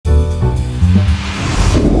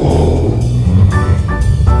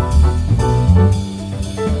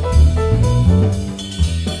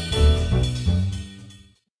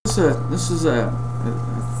this is a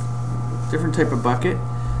different type of bucket.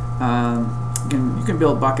 You can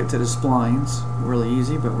build buckets out of splines really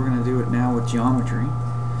easy, but we're going to do it now with geometry.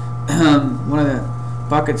 One of the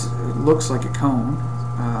buckets looks like a cone,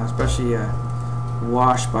 especially a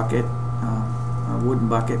wash bucket, a wooden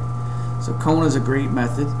bucket. So cone is a great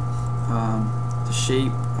method to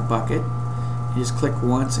shape a bucket. You just click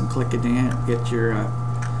once and click it down. Get your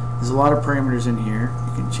there's a lot of parameters in here.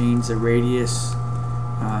 You can change the radius,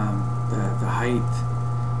 the height,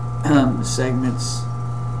 the segments,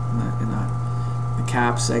 and the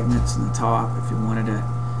cap segments in the top. If you wanted to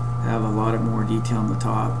have a lot of more detail on the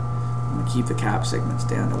top, I'm going to keep the cap segments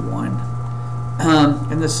down to 1.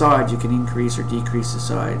 And the sides, you can increase or decrease the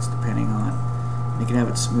sides depending on. You can have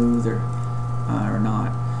it smooth or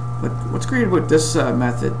not. But what's great about this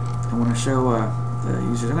method, I want to show the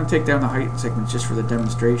users. I'm going to take down the height segments just for the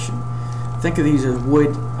demonstration. Think of these as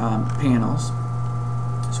wood panels.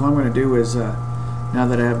 So what I'm going to do is, now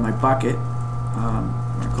that I have my bucket, I'm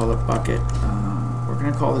going to call it bucket. We're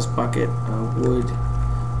going to call this bucket wood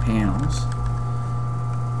panels,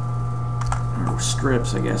 or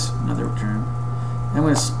strips, I guess, another term. I'm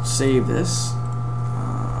going to save this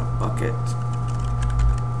bucket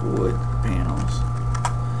wood panels.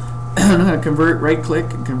 I'm going to right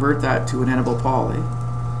click and convert that to an editable poly.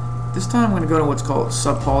 This time I'm going to go to what's called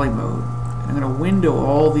sub-poly mode. I'm going to window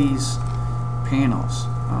all these panels,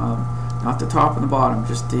 not the top and the bottom,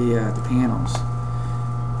 just the panels.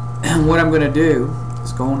 And what I'm going to do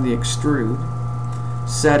is go into the extrude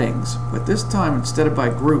settings, but this time instead of by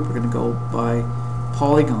group we're going to go by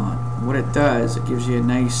polygon. And what it does, it gives you a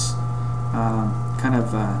nice kind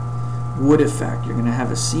of wood effect. You're going to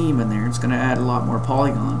have a seam in there. It's going to add a lot more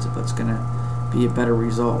polygons, but it's going to be a better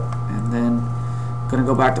result. And then I'm going to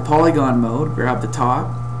go back to polygon mode, grab the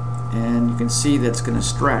top, and you can see that's going to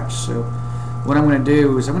stretch. So what I'm going to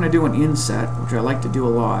do is I'm going to do an inset, which I like to do a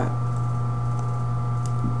lot,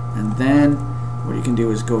 and then what you can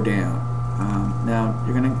do is go down. Now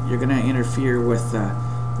you're gonna interfere with the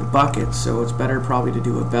bucket, so it's better probably to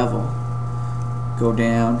do a bevel. Go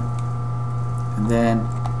down, and then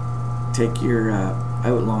take your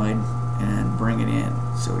outline and bring it in,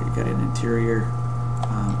 so you got an interior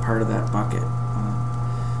part of that bucket.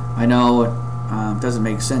 I know it doesn't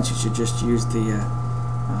make sense. You should just use the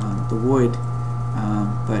wood,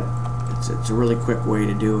 but it's a really quick way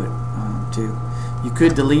to do it too. You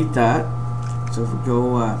could delete that. So if we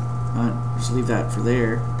go, just leave that for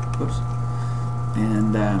there. Whoops.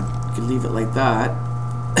 And you can leave it like that,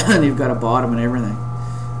 and you've got a bottom and everything.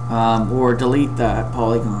 Or delete that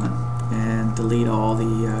polygon and delete all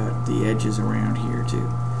the edges around here too.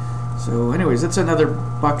 So anyways, that's another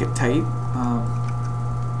bucket type.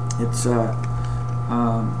 It's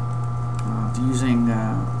using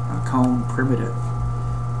a cone primitive.